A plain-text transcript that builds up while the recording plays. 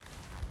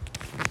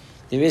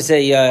There is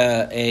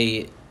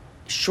a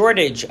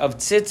shortage of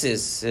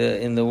tzitzis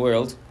in the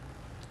world,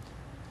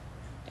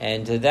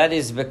 and that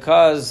is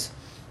because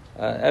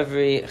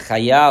every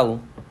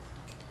chayal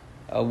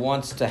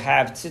wants to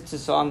have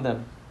tzitzis on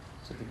them.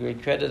 So the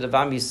great credit of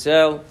Am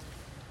Yisrael,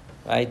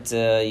 right?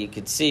 You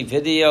could see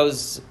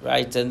videos,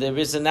 right? And there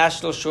is a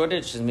national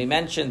shortage, as we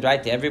mentioned,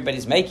 right?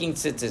 Everybody's making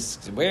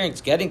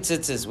tzitzis, getting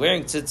tzitzis,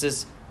 wearing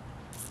tzitzis.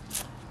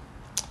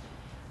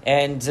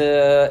 And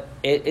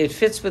it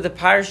fits with the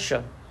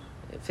parsha.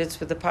 It fits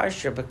with the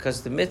parsha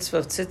because the mitzvah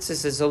of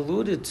tzitzis is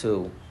alluded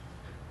to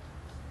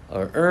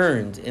or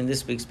earned in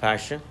this week's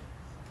parsha.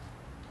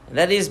 And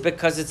that is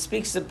because it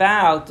speaks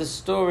about the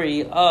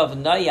story of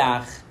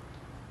Noach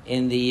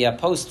in the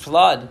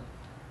post-flood.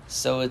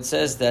 So it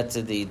says that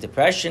the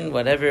depression,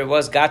 whatever it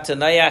was, got to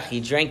Noach.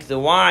 He drank the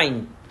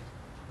wine,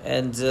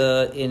 and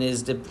in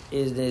his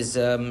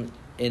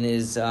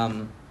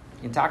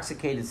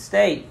intoxicated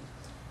state,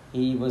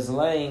 he was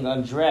laying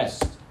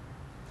undressed,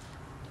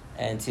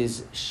 and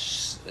his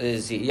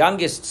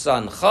youngest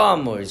son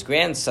Chum, or his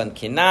grandson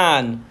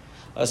Kenan,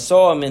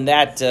 saw him in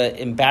that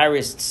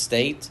embarrassed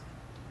state.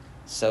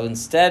 So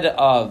instead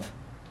of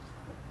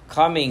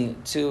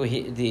coming to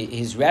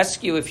his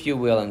rescue, if you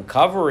will, and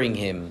covering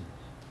him,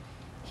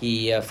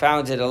 he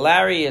found it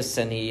hilarious,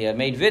 and he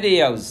made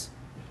videos.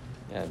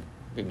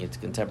 Bring it to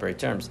contemporary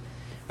terms.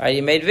 Right,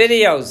 he made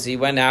videos. He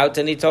went out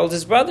and he told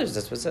his brothers.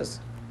 That's what it says.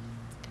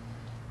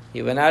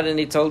 He went out and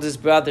he told his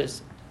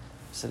brothers.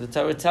 So the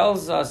Torah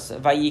tells us,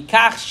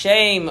 "Vayikach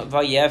Shem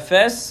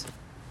vayefes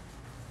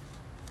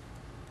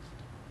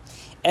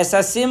es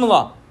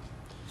hasimla,"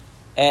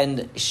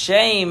 and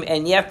Shem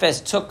and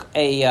Yefes took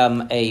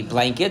a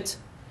blanket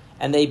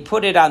and they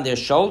put it on their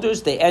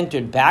shoulders. They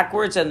entered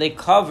backwards and they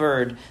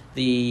covered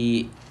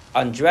the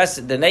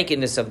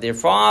nakedness of their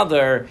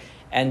father,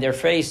 and their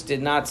face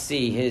did not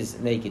see his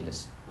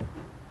nakedness.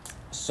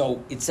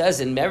 So it says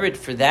in merit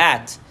for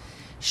that,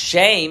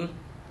 Shem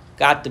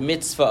got the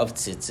mitzvah of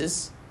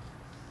tzitzis,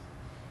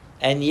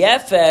 and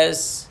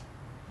Yefes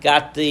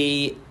got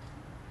it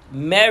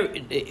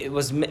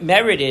was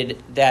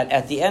merited that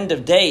at the end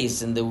of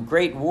days, in the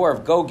great war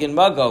of Gog and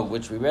Magog,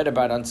 which we read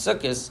about on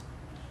Sukkot,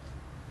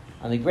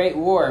 on the great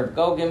war of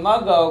Gog and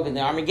Magog in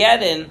the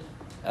Armageddon,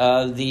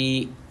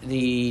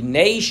 the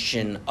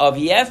nation of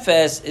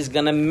Yefes is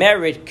going to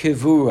merit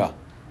kivura.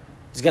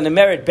 It's going to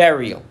merit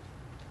burial.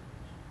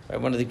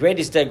 Right? One of the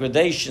greatest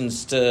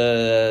degradations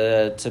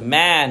to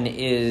man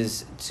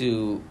is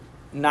to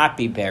not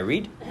be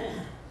buried.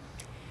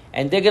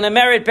 And they're going to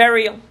merit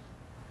burial.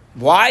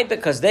 Why?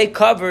 Because they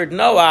covered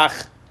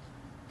Noach,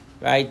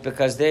 right?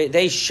 Because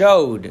they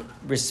showed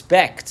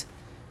respect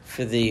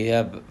for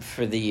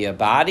the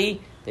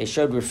body. They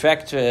showed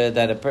respect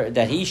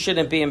that he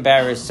shouldn't be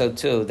embarrassed, so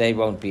too they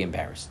won't be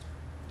embarrassed.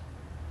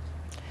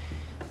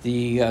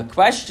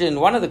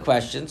 One of the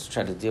questions,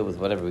 try to deal with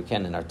whatever we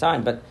can in our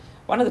time, but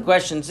one of the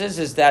questions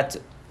is that,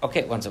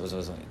 okay,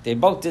 they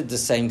both did the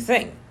same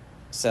thing.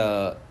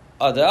 So,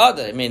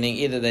 other, meaning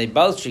either they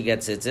both should get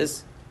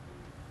tzitzis,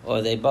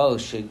 or they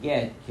both should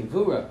get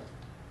kivura.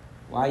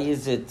 Why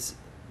is it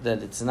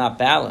that it's not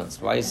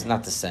balanced? Why is it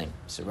not the same?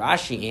 So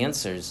Rashi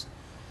answers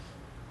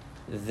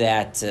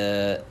that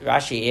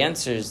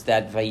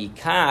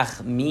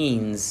vayikach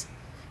means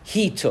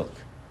he took,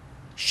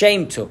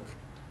 Shem took.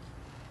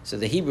 So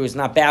the Hebrew is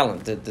not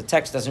balanced. The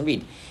text doesn't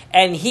read.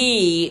 And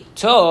he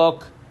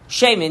took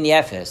Shem and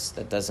Yefes.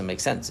 That doesn't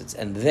make sense. It's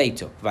and they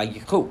took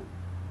vayichu,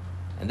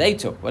 and they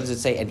took. What does it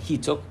say? And he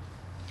took.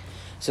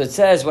 So it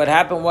says what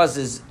happened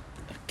is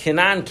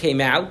Kenan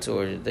came out,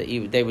 or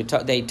he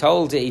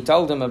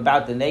told him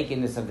about the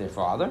nakedness of their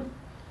father.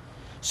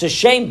 So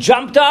Shem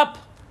jumped up,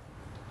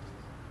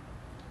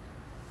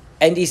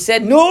 and he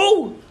said,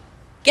 "No,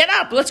 get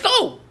up, let's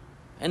go."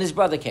 And his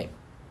brother came.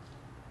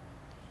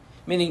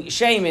 Meaning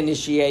Shem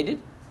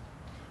initiated,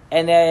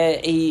 and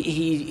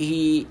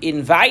he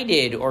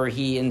invited, or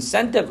he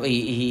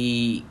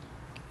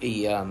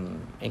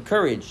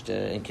encouraged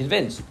and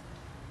convinced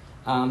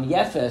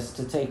Yefes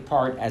to take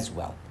part as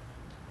well.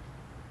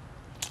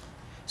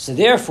 So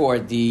therefore,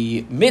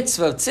 the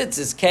mitzvah of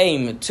tzitzis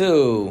came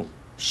to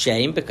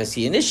Shem because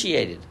he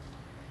initiated,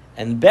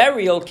 and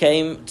burial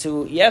came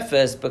to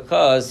Yefes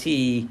because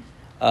he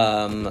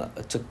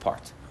took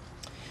part.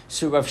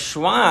 So Rav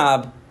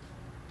Schwab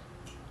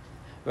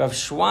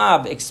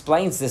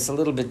explains this a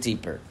little bit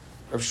deeper.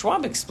 Rav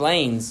Schwab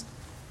explains,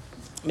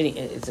 meaning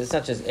it's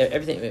not just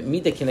everything,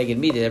 midah keneged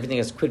midah, everything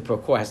as quid pro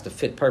quo has to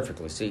fit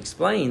perfectly. So he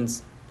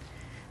explains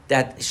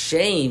that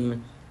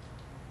Shem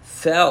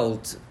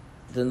felt,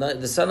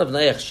 the son of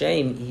Noach,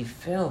 Shem, he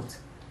felt,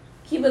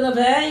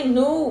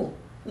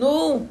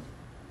 no.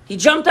 He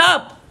jumped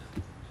up.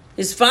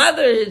 His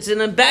father,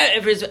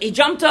 he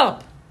jumped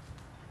up.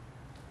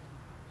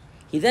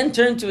 He then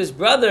turned to his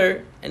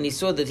brother and he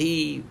saw that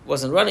he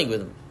wasn't running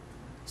with him.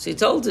 So he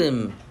told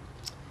him,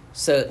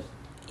 so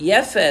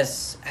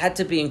Yefes had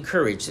to be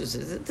encouraged. It's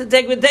the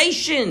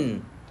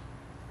degradation.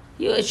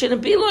 It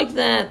shouldn't be like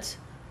that.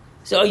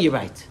 So, you're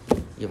right.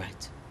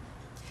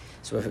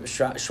 So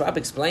So Schwab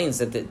explains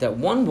that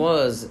one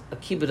was a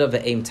kibbut of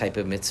an aim type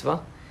of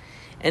mitzvah,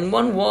 and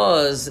one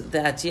was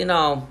that it's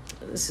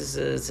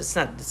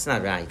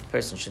not right. The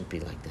person shouldn't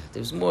be like that. It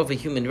was more of a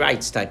human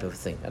rights type of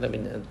thing. I don't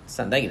mean it's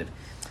not negative.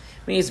 I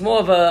mean it's more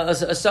of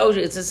a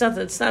social.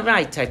 It's not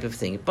right type of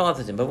thing. It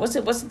bothered him, but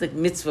it wasn't the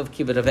mitzvah of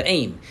kibbut of an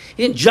aim.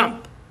 He didn't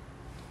jump,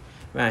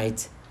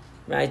 right.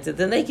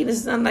 The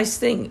nakedness is not a nice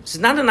thing. It's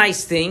not a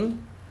nice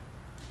thing.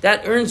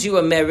 That earns you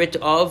a merit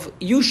of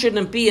you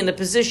shouldn't be in a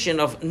position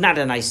of not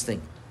a nice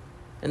thing.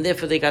 And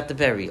therefore they got the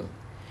burial.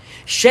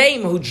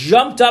 Shem, who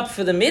jumped up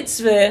for the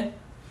mitzvah,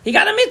 he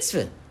got a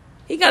mitzvah.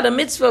 He got a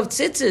mitzvah of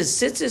tzitzis.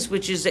 Tzitzis,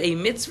 which is a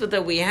mitzvah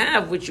that we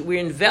have, which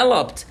we're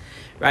enveloped,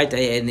 right,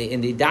 in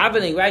the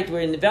davening, right? We're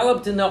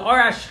enveloped in the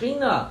Or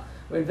HaShechina.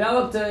 We're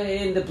enveloped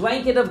in the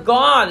blanket of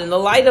God, in the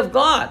light of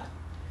God.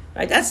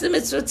 Right? That's the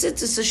mitzvah of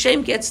tzitzis. So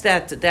Shem gets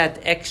that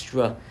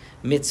extra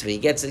mitzvah. He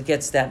gets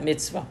that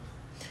mitzvah.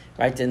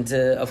 Right, and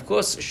of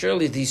course,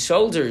 surely the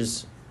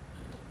soldiers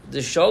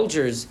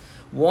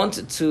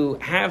want to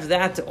have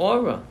that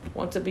aura,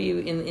 want to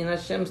be in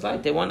Hashem's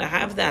light. They want to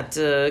have that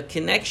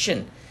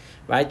connection,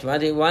 right?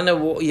 You want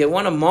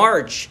to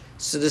march,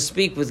 so to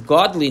speak, with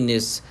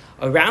godliness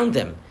around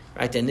them,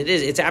 right? And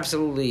it's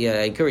absolutely.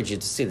 I encourage you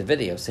to see the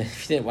videos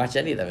if you didn't watch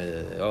any of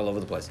them, all over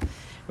the place.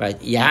 Right,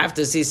 you have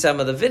to see some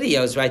of the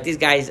videos, right? These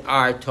guys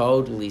are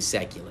totally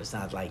secular. It's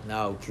not like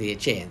no clear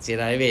chance, you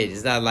know what I mean?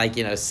 It's not like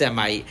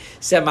semi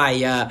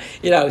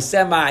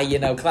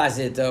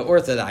closet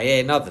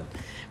orthodox, nothing,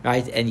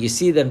 right? And you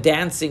see them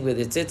dancing with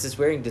the tzitzis,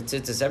 wearing the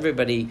tzitzis.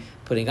 Everybody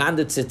putting on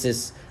the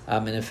tzitzis.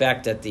 And in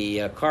fact, at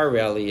the car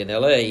rally in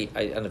LA, I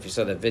don't know if you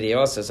saw that video.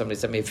 Also, somebody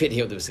sent me a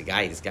video. There was a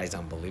guy. This guy's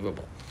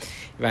unbelievable.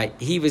 Right,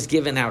 he was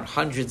giving out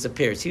hundreds of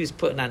pairs. He was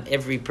putting on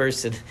every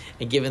person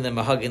and giving them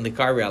a hug in the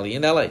car rally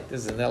in LA.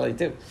 This is in LA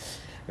too,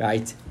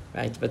 right.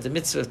 But the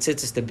mitzvah of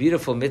tzitzis, the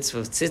beautiful mitzvah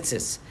of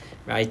tzitzis,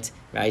 right.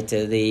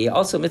 The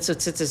also mitzvah of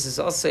tzitzis is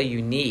also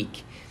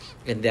unique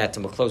in that,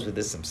 and we'll close with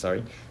this. I'm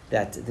sorry,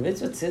 that the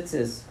mitzvah of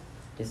tzitzis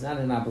is not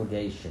an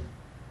obligation.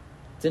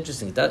 It's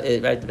interesting,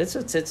 right? The mitzvah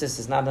of tzitzis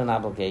is not an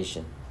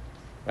obligation,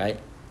 right?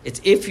 It's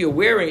if you're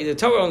wearing, the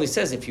Torah only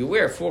says if you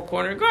wear a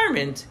four-corner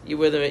garment,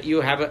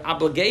 you have an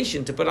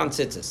obligation to put on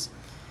tzitzis.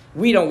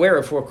 We don't wear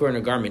a four-corner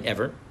garment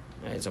ever.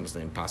 It's almost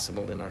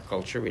impossible in our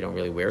culture. We don't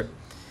really wear it.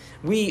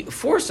 We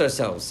force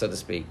ourselves, so to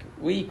speak.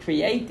 We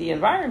create the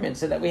environment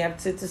so that we have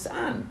tzitzis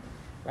on.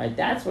 Right?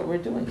 That's what we're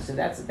doing. So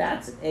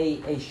that's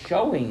a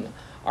showing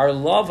our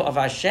love of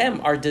Hashem,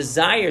 our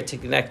desire to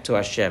connect to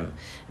Hashem.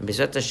 And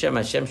B'ezrat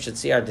Hashem should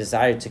see our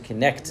desire to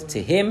connect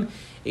to Him.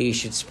 He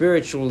should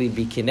spiritually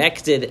be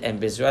connected,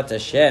 and B'ezrat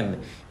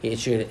Hashem, he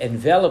should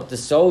envelop the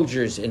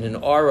soldiers in an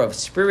aura of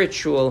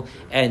spiritual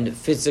and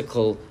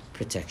physical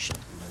protection.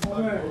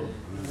 Amen.